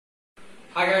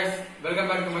Hi guys, welcome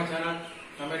back to my channel.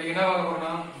 நம்ம இன்னைக்கு என்ன பார்க்க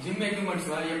போறோம்னா ஜிம் எக்யூப்மெண்ட்ஸ்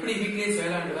எப்படி வீட்லயே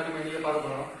செய்யலாம்ன்றத நம்ம இன்னைக்கு பார்க்க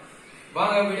போறோம்.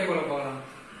 வாங்க வீடியோக்குள்ள போகலாம்.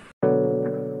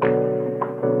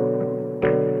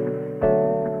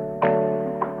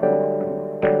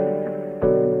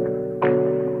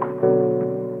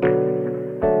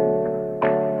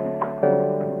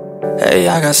 Hey,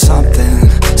 I got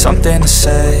something to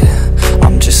say.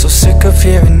 I'm just so sick of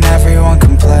hearing everyone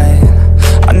complain.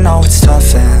 I know it's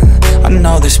tough and I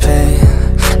know there's pain,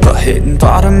 but hitting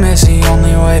bottom is the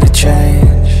only way to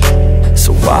change.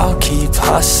 So I'll keep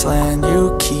hustling, you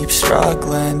keep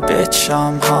struggling. Bitch,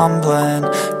 I'm humbling,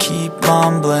 keep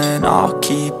mumbling. I'll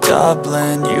keep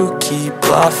doubling, you keep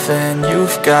bluffing.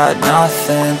 You've got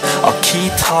nothing, I'll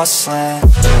keep hustling.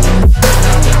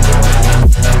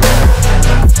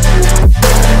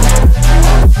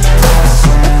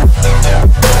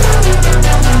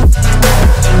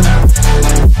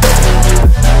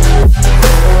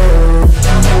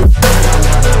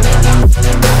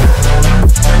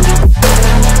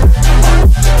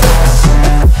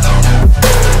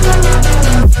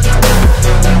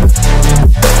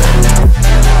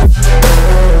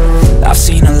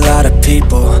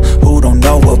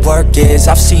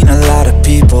 I've seen a lot of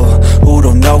people who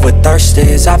don't know what thirst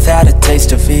is. I've had a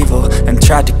taste of evil and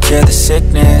tried to cure the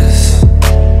sickness,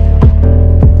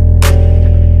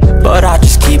 but I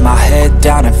just keep my head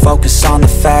down and focus on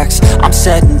the facts. I'm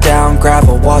setting down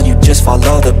gravel while you just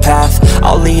follow the path.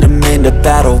 I'll lead them into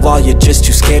battle while you're just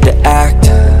too scared to act.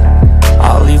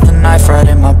 I'll leave the knife right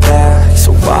in my back.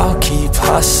 So I'll keep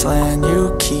hustling, you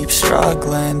keep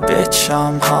struggling. Bitch,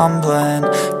 I'm humbling,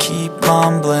 keep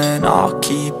mumbling. I'll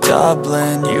keep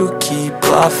doubling, you keep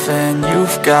bluffing.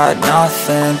 You've got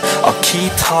nothing, I'll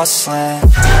keep hustling.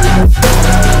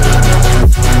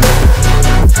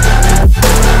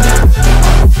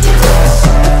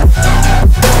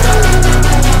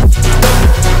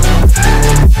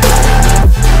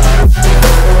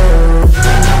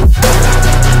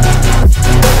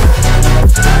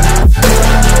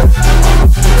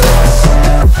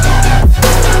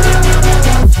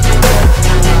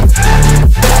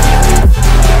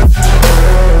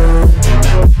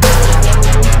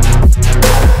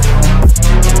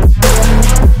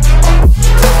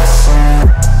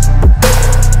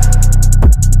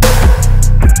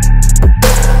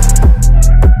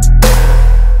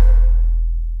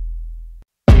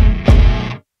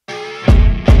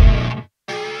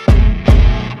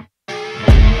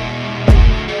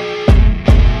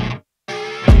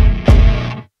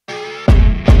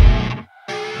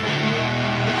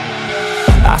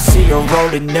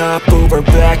 Rolling up, Uber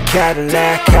black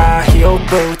Cadillac, high heel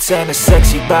boots and a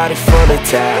sexy body full of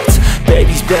tats.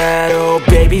 Baby's bad, oh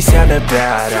baby's hella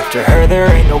bad. After her there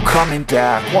ain't no coming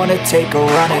back. Wanna take a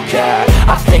run at that.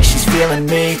 I think she's feeling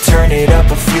me, turn it up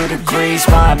a few degrees.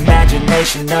 My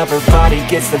imagination of her body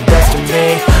gets the best of me.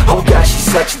 Oh gosh, she's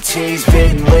such a tease,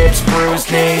 bitten lips, bruised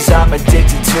knees. I'm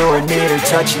addicted to her, need her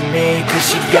touching me, cause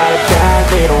she got a bad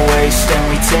little waist. And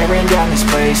we tearing down this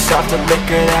place, off the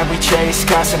liquor that we chase.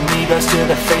 Casamigos to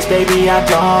the face, baby, I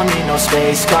don't need no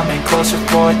space. Coming closer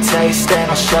for a taste, and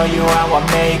I'll show you how I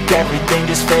make everything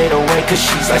just fade away. Cause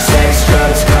she's like sex,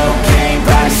 drugs, cocaine,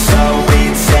 body so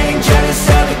insane. Jealous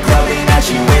of the clothing that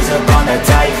she wears up on that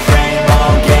tight frame.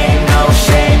 All game, no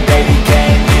shame, baby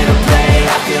came here to play.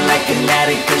 I feel like an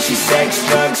addict cause she's sex,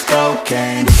 drugs,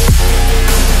 cocaine.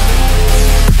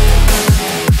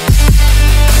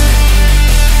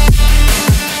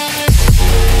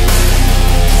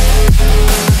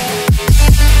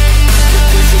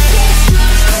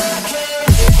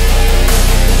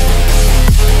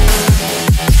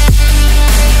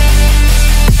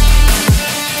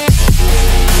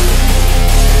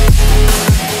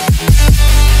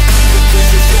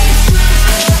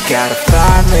 Got a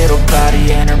fine little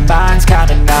body and her mind's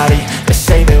kinda naughty. They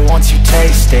say that once you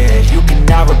taste it, you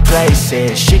cannot replace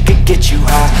it. She could get you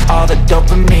high, all the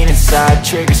dopamine inside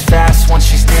triggers fast once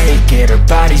she's naked. Her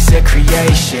body's a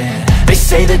creation. They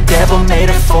say the devil made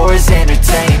her for his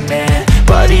entertainment,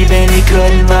 but even he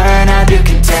couldn't learn how to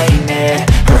contain it.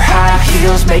 Her high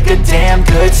heels make a damn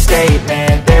good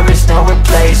statement. There is no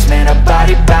replacement, a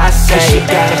body by Satan. She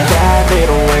got a bad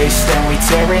little waist, and we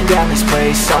tearing down this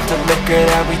place. Off the liquor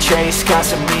that we chase,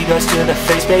 Casamigos to the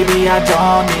face, baby, I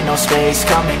don't need no space.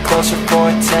 Coming closer for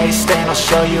a taste, and I'll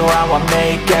show you how I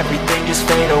make everything just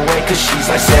fade away. Cause she's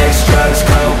like sex, drugs,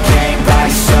 cocaine,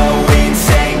 body so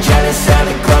insane. Jealous of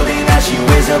the clothing that she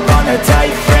wears up on her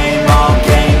tight frame. All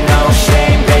game, no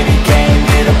shame, baby came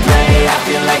here to play. I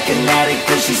feel like an addict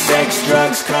cause she's sex,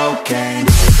 drugs, cocaine.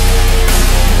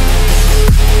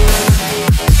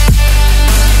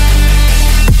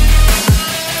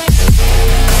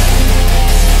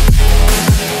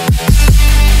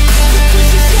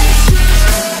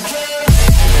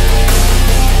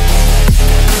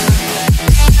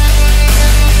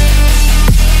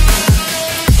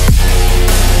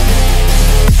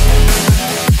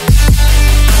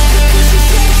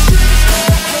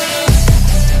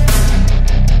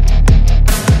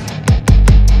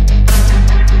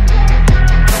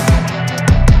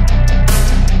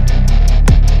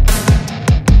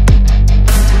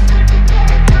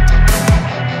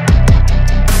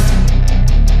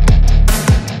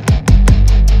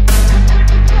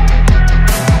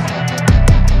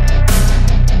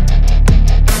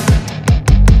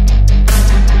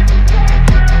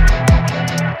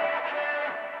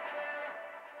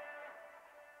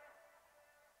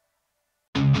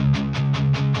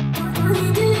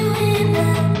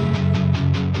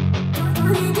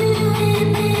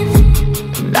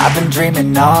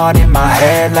 dreaming on in my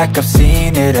head like I've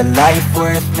seen it. A life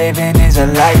worth living is a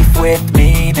life with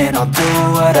meaning. I'll do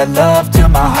what I love till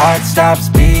my heart stops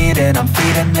beating. I'm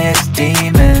feeding this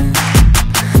demon.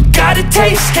 Got a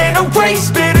taste, can't erase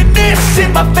bitterness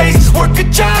in my face. Work a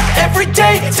job every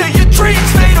day till your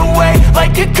dreams fade away.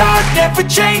 Like a card, never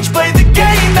change, play the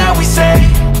game that we say.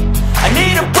 I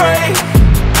need a break.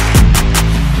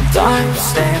 I'm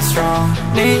staying strong,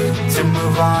 need to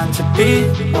move on to be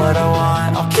what I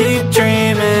want. I'll keep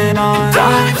dreaming on.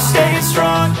 I'm staying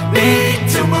strong, need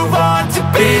to move on to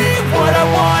be what I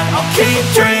want. I'll keep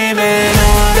dreaming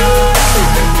on.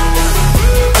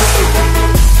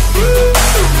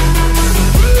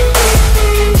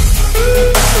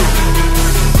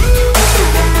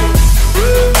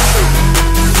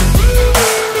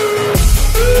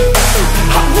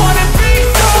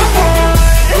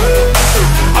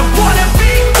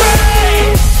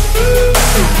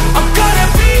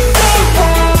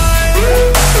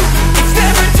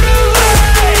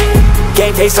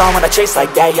 Face on when I chase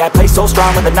like that, yeah, I play so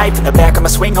strong with a knife in the back. I'ma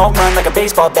swing home run like a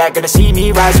baseball bat. Gonna see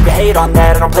me rise, you can hate on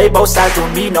that. I don't play both sides,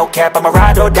 doing me no cap. I'ma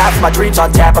ride or die for my dreams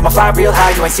on tap. I'ma fly real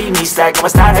high, you ain't see me slack. No,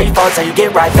 it's not how you fall, it's how you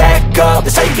get right back up.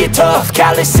 That's how you get tough.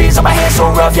 Calluses on my hands so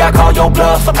rough, yeah, I call your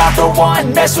bluff. I'm not the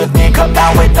one, mess with me and come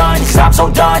down with none. Cause I'm so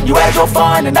done, you had your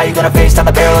fun. And now you're gonna face down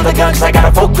the barrel of the gun. Cause I got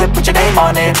a full clip, put your name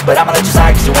on it. But I'ma let you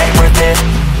slide cause you ain't worth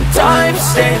it. I'm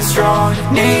staying strong,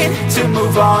 need to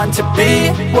move on to be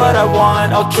what I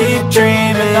want. I'll keep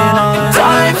dreaming on.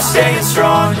 I'm staying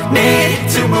strong, need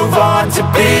to move on to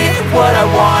be what I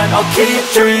want. I'll keep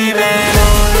dreaming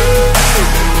on.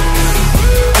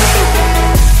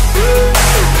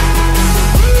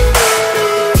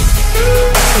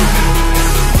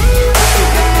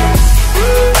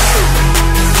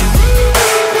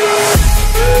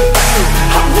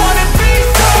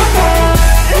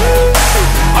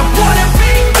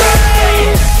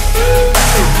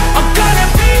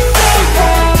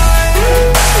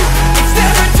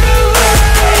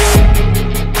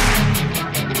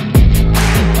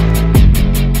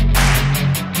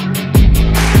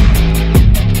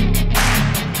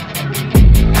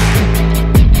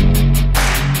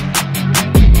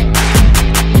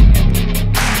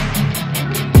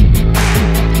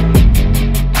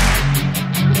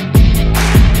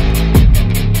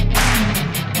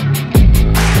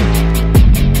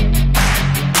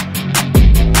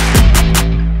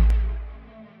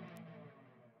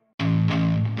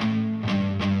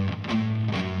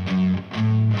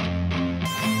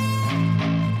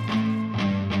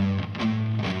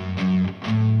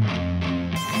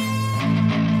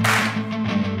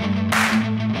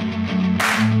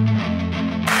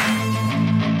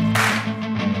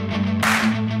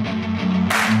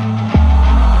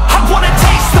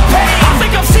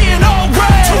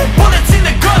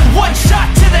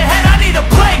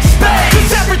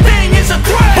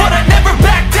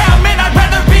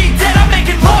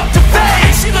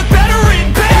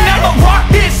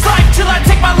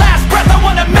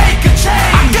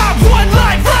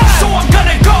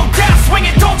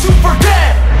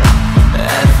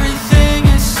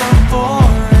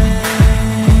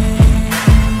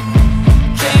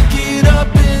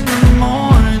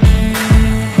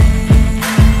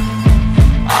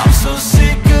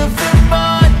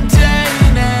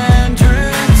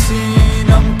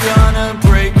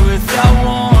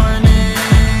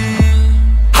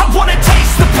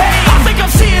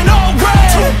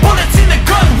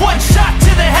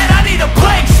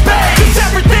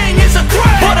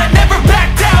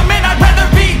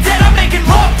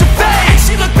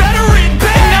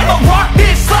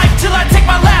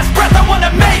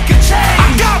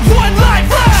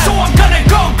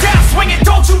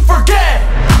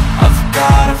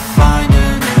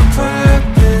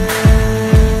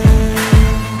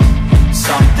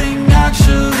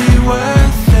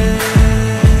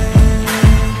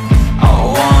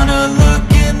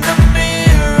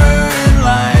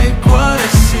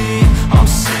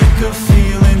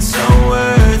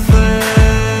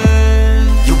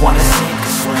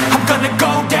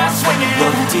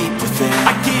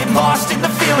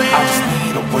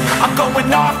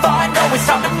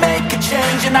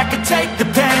 and I can take the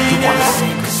pain. You wanna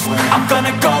sink or swim? I'm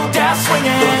gonna go down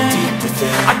swinging. Look deep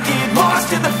within. I get lost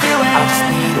in the feeling. I just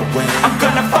need a win. I'm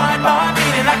gonna find my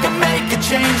meaning. I can make a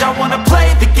change. I wanna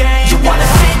play the game. You wanna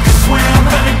sink or swim? I'm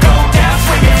gonna go down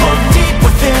swinging. Look deep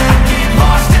within. I get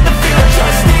lost in the feeling. I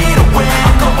just need a win.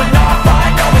 I'm going off.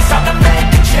 I know it's time to make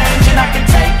a change, and I can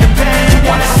take the pain. You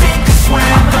wanna sink or swim?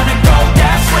 I'm gonna go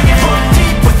down swinging. Look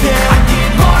deep within. I get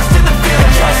lost in the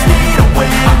feeling. I just need a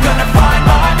win. I'm gonna find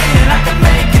my meaning. I can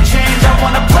make a change. I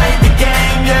wanna play the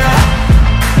game, yeah.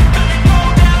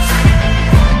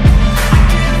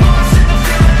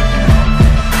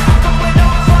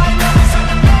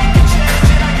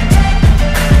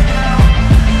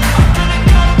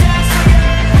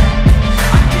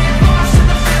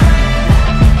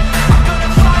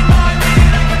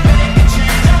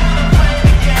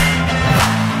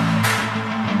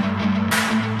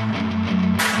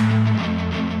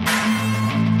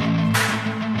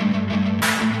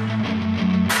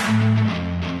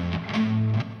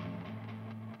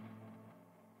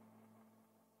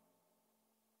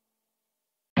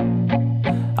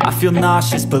 I feel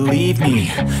nauseous, believe me.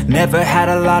 Never had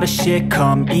a lot of shit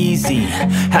come easy.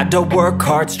 Had to work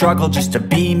hard, struggle just to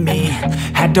be me.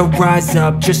 Had to rise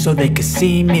up just so they could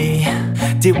see me.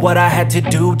 Did what I had to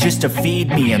do just to feed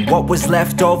me, and what was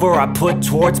left over I put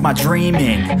towards my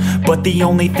dreaming. But the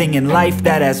only thing in life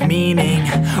that has meaning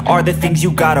are the things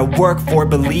you gotta work for,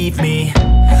 believe me.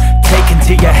 Take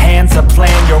into your hands a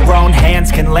plan, your own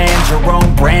hands can land your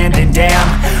own brand. And damn,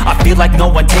 I feel like no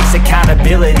one takes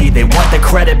accountability. They want the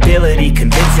credibility,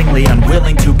 convincingly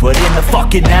unwilling to put in the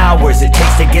fucking hours it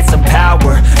takes to get some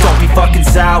power. Don't be fucking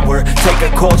sour, take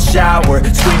a cold shower,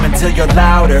 scream until you're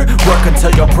louder, work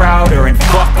until you're prouder. And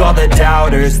fuck all the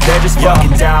doubters, they're just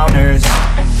fucking downers.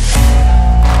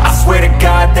 I swear to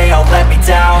God they all let me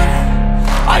down.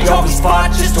 I always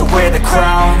fought just to wear the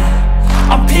crown.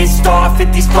 I'm pissed off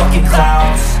at these fucking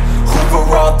clowns who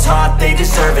were all taught they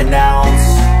deserve an ounce.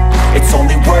 It's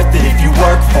only worth it if you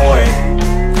work for it.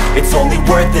 It's only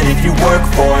worth it if you work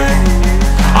for it.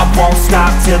 I won't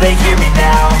stop till they hear me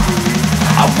now.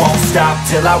 I won't stop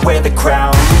till I wear the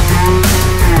crown.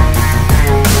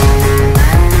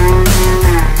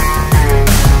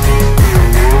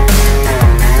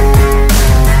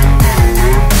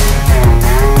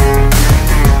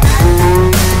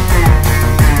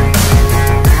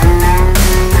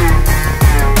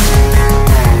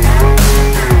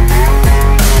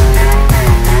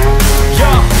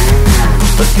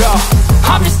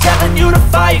 I'm just telling you to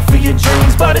fight for your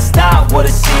dreams, but it's not what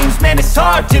it seems. Man, it's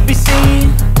hard to be seen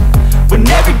when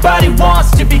everybody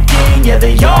wants to be king. Yeah,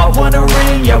 they all wanna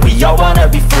ring, yeah, we all wanna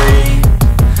be free.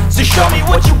 So show me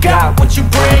what you got, what you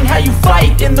bring, how you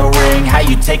fight in the ring, how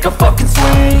you take a fucking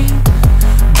swing.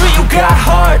 Do you got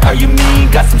heart, are you mean?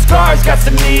 Got some scars, got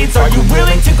some needs, are you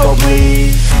willing to go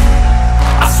bleed?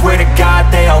 I swear to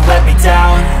God they all let me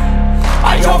down.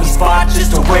 I always fought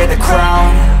just to wear the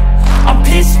crown. I'm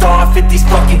pissed off at these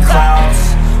fucking clowns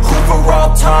who were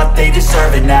all taught they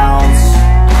deserve an ounce.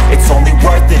 It's only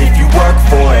worth it if you work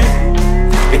for it.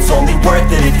 It's only worth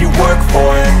it if you work for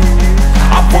it.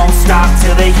 I won't stop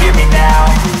till they hear me now.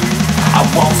 I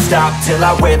won't stop till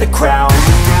I wear the crown.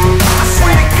 I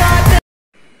swear to God that...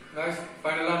 Guys,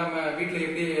 finally நம்ம வீட்ல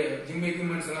எப்படி gym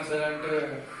equipments எல்லாம் செய்யலாம்னு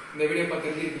இந்த video பார்த்து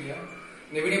தெரிஞ்சிருக்கீங்க.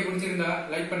 இந்த video பிடிச்சிருந்தா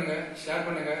like பண்ணுங்க, ஷேர்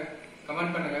பண்ணுங்க,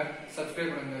 கமெண்ட் பண்ணுங்க,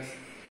 சப்ஸ்கிரைப் பண்ணுங்க guys.